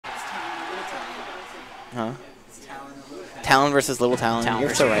Huh? Talon versus Little Talon.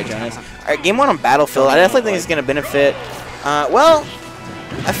 You're so right, Jonas. All right, game 1 on Battlefield. I definitely think it's going to benefit. Well,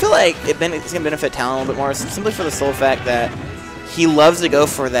 I feel like it's going to benefit Talon a little bit more, simply for the sole fact that he loves to go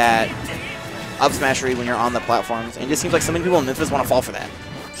for that up smash read when you're on the platforms, and it just seems like so many people in Memphis want to fall for that.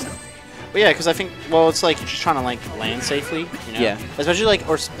 But yeah, because I think, well, it's like just trying to like land safely, you know. Yeah. Especially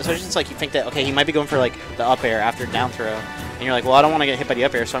since like you think that okay, he might be going for like the up air after down throw, and you're like, well, I don't want to get hit by the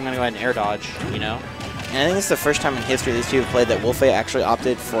up air, so I'm gonna go ahead and air dodge, you know. And I think this is the first time in history these two have played that Wolfei actually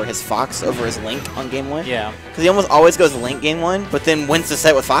opted for his Fox over his Link on game 1. Yeah. Because he almost always goes Link game 1, but then wins the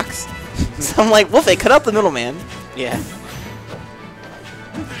set with Fox. So I'm like, Wolfei, cut out the middle, man. Yeah.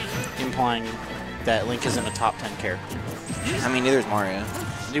 Implying that Link isn't a top 10 character. I mean, neither is Mario.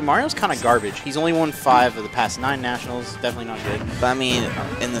 Dude, Mario's kind of garbage. He's only won 5 of the past 9 nationals. Definitely not good. But I mean,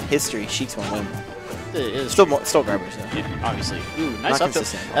 in the history, Sheik's won win. It is still garbage though. Yeah, obviously. Ooh, nice up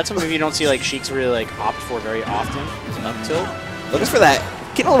tilt. That's something you don't see like Sheik's really like opt for very often. Is an up tilt. Looking for that.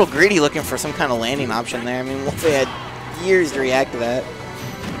 Getting a little greedy, looking for some kind of landing option there. I mean, Wolfei had years to react to that.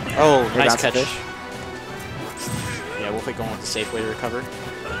 Oh, nice catch. Yeah, Wolfei going with the safe way to recover.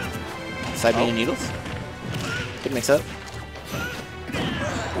 Side B and needles. Good mix up.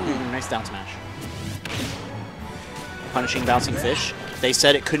 Ooh, nice down smash. Punishing bouncing fish. They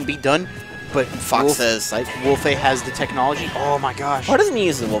said it couldn't be done, but Fox says Wolfei has the technology. Oh my gosh. Why doesn't he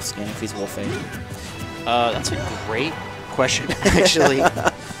use the wolf skin if he's Wolfei? That's a great question, actually.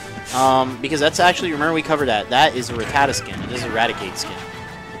 Because that's actually, remember we covered that. That is a Rattata skin. It is a Raticate skin.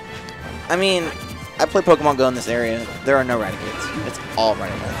 I mean, I play Pokemon Go in this area. There are no Raticates. It's all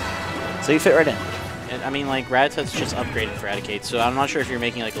Raticate. So you fit right in. I mean, like, Rattata's just upgraded for Raticate, so I'm not sure if you're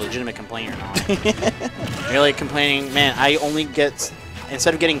making, like, a legitimate complaint or not. You're, like, complaining, man, I only get,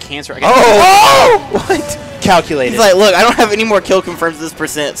 instead of getting cancer, I get... Oh! What? Calculated. He's like, look, I don't have any more kill confirms this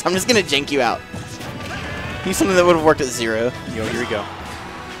percent, so I'm just going to jank you out. He's something that would have worked at 0. Yo, here we go.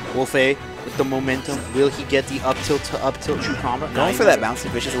 Wolfei with the momentum. Will he get the up tilt to up tilt true combo? Going for that bouncy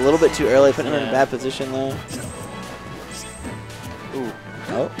fish is a little bit too early, putting him in a bad position, though. Ooh.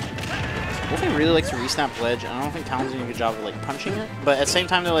 Oh. Wolfei really likes to resnap ledge. I don't think Talon's doing a good job of like punching it, but at the same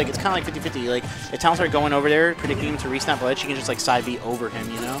time, though, like it's kind of like 50-50. Like if Talon started going over there, predicting him to resnap ledge, he can just like side B over him.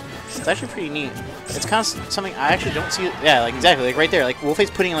 You know, it's actually pretty neat. It's kind of something I actually don't see. Yeah, like exactly, like right there. Like Wolfei's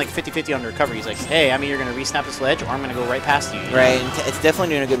putting like 50-50 on the recovery. He's like, hey, I mean, you're gonna resnap this ledge, or I'm gonna go right past you. Right, and it's definitely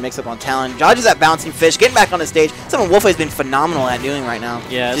doing a good mix up on Talon. Dodges that bouncing fish, getting back on the stage. Something Wolfei's been phenomenal at doing right now.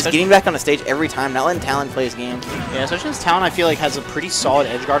 Yeah, just getting back on the stage every time, not letting Talon play his game. Yeah, especially since Talon, I feel like has a pretty solid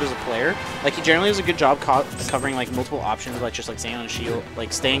edge guard as a player. Like he generally does a good job covering like multiple options, like just like staying on shield,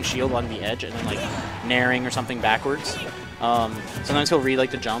 like staying shield on the edge, and then like naring or something backwards. Sometimes he'll read like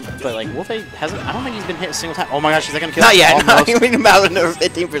the jump, but like Wolfei hasn't. I don't think he's been hit a single time. Oh my gosh, is that gonna kill? Not yet. No, he made him out of over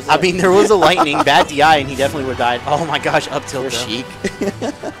 15%. I mean, there was a lightning, bad DI, and he definitely would have died. Oh my gosh, up tilt. Sheik.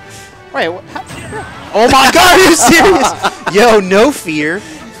 Wait, oh my god, are you serious? Yo, no fear.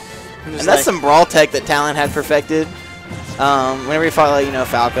 And that's like, some brawl tech that Talon had perfected. Whenever he fought like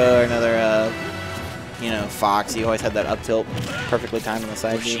Falco or another Fox, he always had that up tilt perfectly timed on the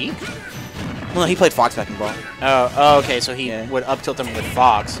side. Sheik? Well, he played Fox back in Brawl. Oh, okay, so he would up tilt him with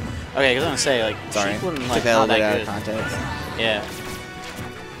Fox. Okay, because I'm gonna say like, sorry, Sheik wouldn't took like that not a little that bit good. Out of context. Yeah.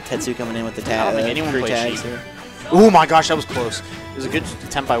 Tetsu coming in with the tag. I don't think anyone played Sheik. Oh my gosh, that was close. It was a good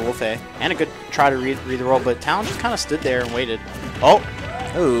attempt by Wolfei and a good try to read the roll, but Talon just kind of stood there and waited. Oh.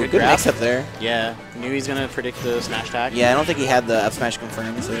 Ooh, good mix up there. Yeah, knew he's gonna predict the smash tag. Yeah, I don't think he had the up smash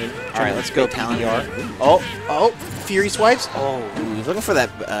confirmed. So all right, let's go Talon. Oh, Fury swipes. Oh, ooh, he's looking for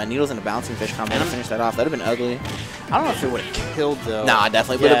that needles and a bouncing fish combo to finish that off. That'd have been ugly. I don't know if it would have killed though. Nah,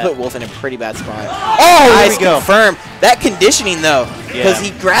 definitely would have put Wolf in a pretty bad spot. Oh, nice confirm. That conditioning though, because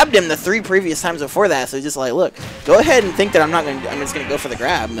he grabbed him the 3 previous times before that. So he's just like, look, go ahead and think that I'm just gonna go for the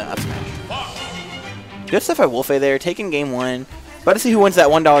grab and the up smash. Good stuff by Wolfei there, taking game 1. About to see who wins that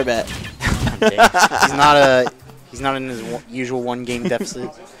 $1 bet. He's not in his usual 1-game deficit.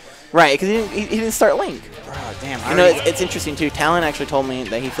 Right, because he didn't start Link. Oh, damn. It's interesting too. Talon actually told me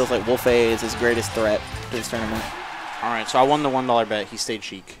that he feels like Wolfei is his greatest threat to this tournament. All right, so I won the $1 bet. He stayed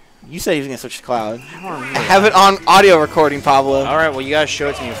Sheik. You said he was gonna switch to Cloud. I have it on audio recording, Pablo. All right, well you guys show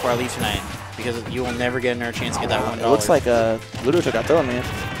it to me before I leave tonight, because you will never get another chance to get that $1. It looks like Ludo took out Talon, man.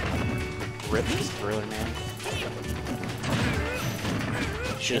 Rip this thriller, man.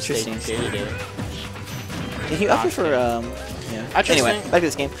 Should have stayed today. Yeah, he opted for Anyway, back to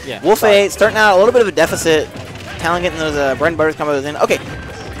this game. Yeah, Wolfei starting out a little bit of a deficit. Talon getting those bread and butter combos in. Okay,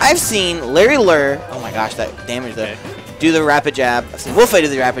 I've seen Larry Lurr. Oh my gosh, that damage though. Do the rapid jab. I've seen Wolfei do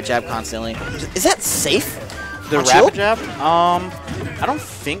the rapid jab constantly. Is that safe? The rapid jab? I don't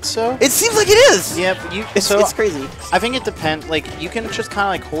think so. It seems like it is. Yeah, but you. It's crazy. I think it depends. Like, you can just kind of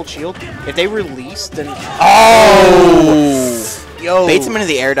like hold shield. If they release, then. Oh! Yo. Baits him into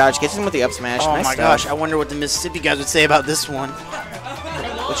the air dodge, gets him with the up smash. Oh Nice my stuff. gosh! I wonder what the Mississippi guys would say about this one.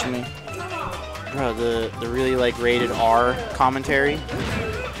 What you mean? Bro, the really like rated R commentary.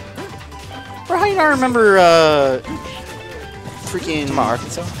 Bro, how you not remember freaking Come on,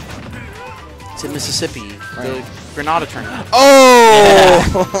 Arkansas. to Mississippi, Right. the Granada tournament? Oh!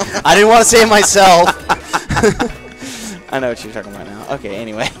 Yeah. I didn't want to say it myself. I know what you're talking about now. Okay,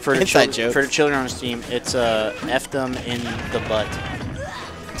 anyway. For the Inside joke. For the children on the team, it's F them in the butt.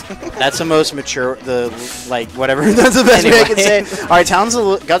 That's the most mature, like, whatever. That's the best way I can say it. All right, Talon's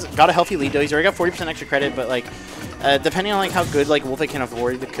got a healthy lead, though. He's already got 40% extra credit, but, like, depending on, like, how good, like, Wolfei can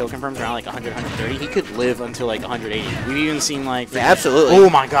avoid the kill confirms around, like, 100, 130, he could live until, like, 180. We've even seen, like... Yeah, absolutely. Oh,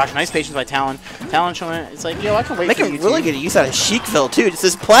 my gosh. Nice patience by Talon. Talon showing it. It's like, yo, I can wait for you Making really good use out of Sheikville, too. Just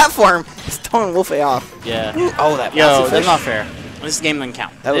this platform is throwing Wolfei off. Yeah. Oh, that Yo, bouncy that's fish. not fair. This game doesn't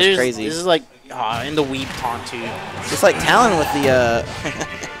count. That was crazy. This is, like, in the weeb taunt, too. Just like Talon with the,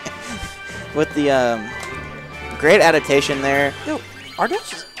 with the, great adaptation there. Yo,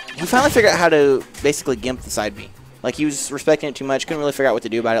 Ardos? He finally figured out how to basically gimp the side B. Like, he was respecting it too much, couldn't really figure out what to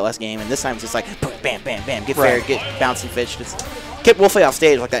do about it last game, and this time it's just like, boom, bam, bam, bam, get fair, get bouncing fish. Just kept Wolfei off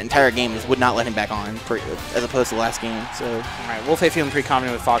stage like that entire game, just would not let him back on, as opposed to the last game. So. All right, Wolfei feeling pretty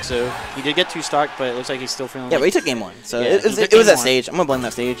confident with Foxo. He did get 2 stock, but it looks like he's still feeling. Yeah, like but he took game 1, so Yeah, it he was took that game 1. stage. I'm gonna blame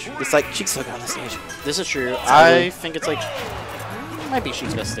that stage. It's like Sheik's so good on the stage. This is true. I think it's like might be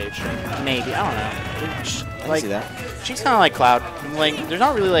Sheik's best stage. Maybe, I don't know. I Like, see that. Sheik's kind of like Cloud. Like, there's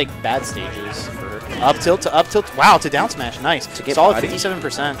not really like bad stages for her. Up tilt to up tilt. Wow, to down smash. Nice. get Solid body.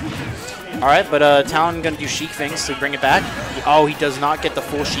 57%. All right, but Talon gonna do Sheik things to bring it back. Oh, he does not get the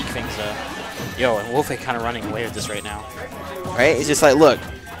full Sheik things though. Yo, and Wolfei kind of running away with this right now. Right? It's just like, look,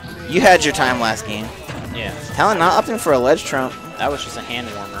 you had your time last game. Yeah. Talon not opting for a ledge trump. That was just a hand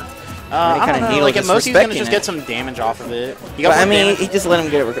warmer. Any I kind don't of know. needle, Like, at just most, he's gonna respecting just it. get some damage off of it. He But got I more mean, damage. he just let him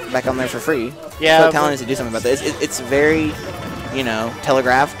get it back on there for free. Yeah, So Talon needs to do something about this. It's very, you know,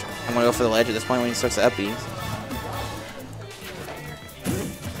 telegraphed. I'm gonna go for the ledge at this point when he starts to up Bs.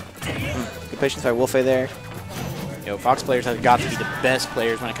 Good patience by Wolfei there. Yo, Fox players have got to be the best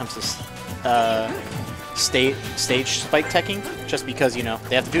players when it comes to stage spike teching, just because, you know,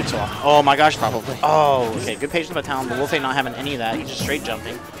 they have to do it so often. Oh my gosh, Probably. Oh, okay, good patience by Talon, but Wolfei not having any of that. He's just straight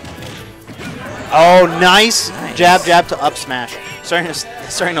jumping. Oh, nice. Jab, jab to up smash.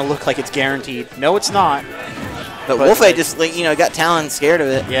 Starting to look like it's guaranteed. No, it's not. But Wolfei just, like, you know, got Talon scared of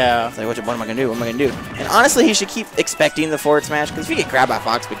it. Yeah. It's like, what am I gonna do? What am I gonna do? And honestly, he should keep expecting the forward smash, because if you get grabbed by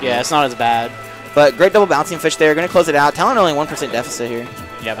Fox, big deal. Yeah, it's not as bad. But great double bouncing fish there. Gonna close it out. Talon only 1% deficit here.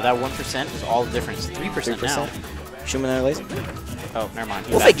 Yeah, but that 1% is all the difference. 3% now. Shoot him another laser. Oh, never mind.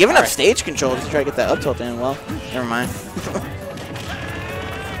 Wolfei giving up Alright. stage control to try to get that up tilt in. Well, never mind.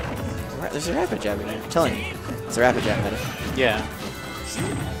 There's a rapid jab again. I'm telling you. It's a rapid jab meta. Yeah. I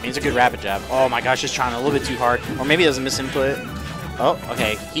mean, it's a good rapid jab. Oh my gosh, just trying a little bit too hard. Or maybe it doesn't miss input. Oh,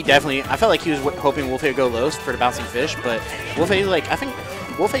 okay. He definitely... I felt like he was hoping Wolfei would go low for the bouncing fish, but Wolfei, like, I think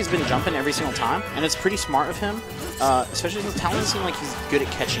Wolfei's been jumping every single time, and it's pretty smart of him, especially since Talon doesn't seem like he's good at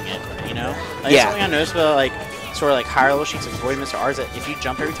catching it, you know? Like, Yeah. something I noticed about, like, sort of like higher level Sheiks like Void Mr. R is that if you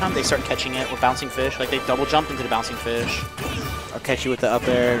jump every time, they start catching it with bouncing fish. Like, they double jump into the bouncing fish. I'll catch you with the up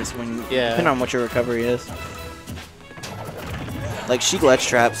airs when, Yeah. depending on what your recovery is. Like, Sheik ledge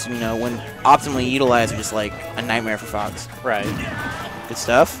traps, you know, when optimally utilized, are just like a nightmare for Fox. Right. Good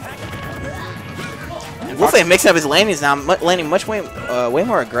stuff. And Wolfei mixing up his landings now, landing way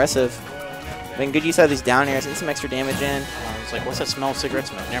more aggressive. Making good use out of these down airs, getting some extra damage in. I was like, what's that smell of cigarette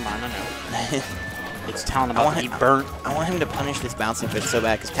smoke? Never mind, I know. It's Talon I about want to be him- burnt. I want him to punish this bouncing fish so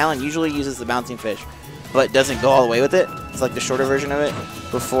bad, because Talon usually uses the bouncing fish, but doesn't go all the way with it. It's like the shorter version of it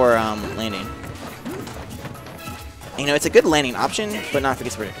before landing. You know, it's a good landing option, but not if it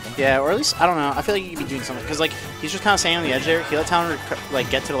gets predictable. Yeah, or at least, I don't know. I feel like he could be doing something. Because, like, he's just kind of staying on the edge there. He let Talon, like,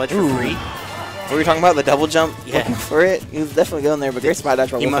 get to the ledge for free. What were we talking about? The double jump? Yeah. Looking for it? He was definitely going there, but great spot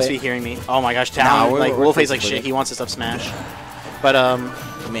dodge by He must Wolfei. be hearing me. Oh, my gosh, Talon. Nah, like, we're Wolfei's like, close with shit, it. he wants this up smash. But,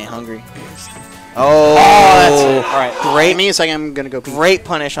 Man, hungry. Oh, that's it. All right. Great, Give me a second. I'm going to go pee. great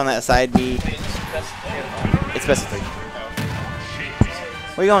punish on that side B. It's best of 3.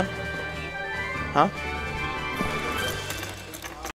 Where you going? Huh?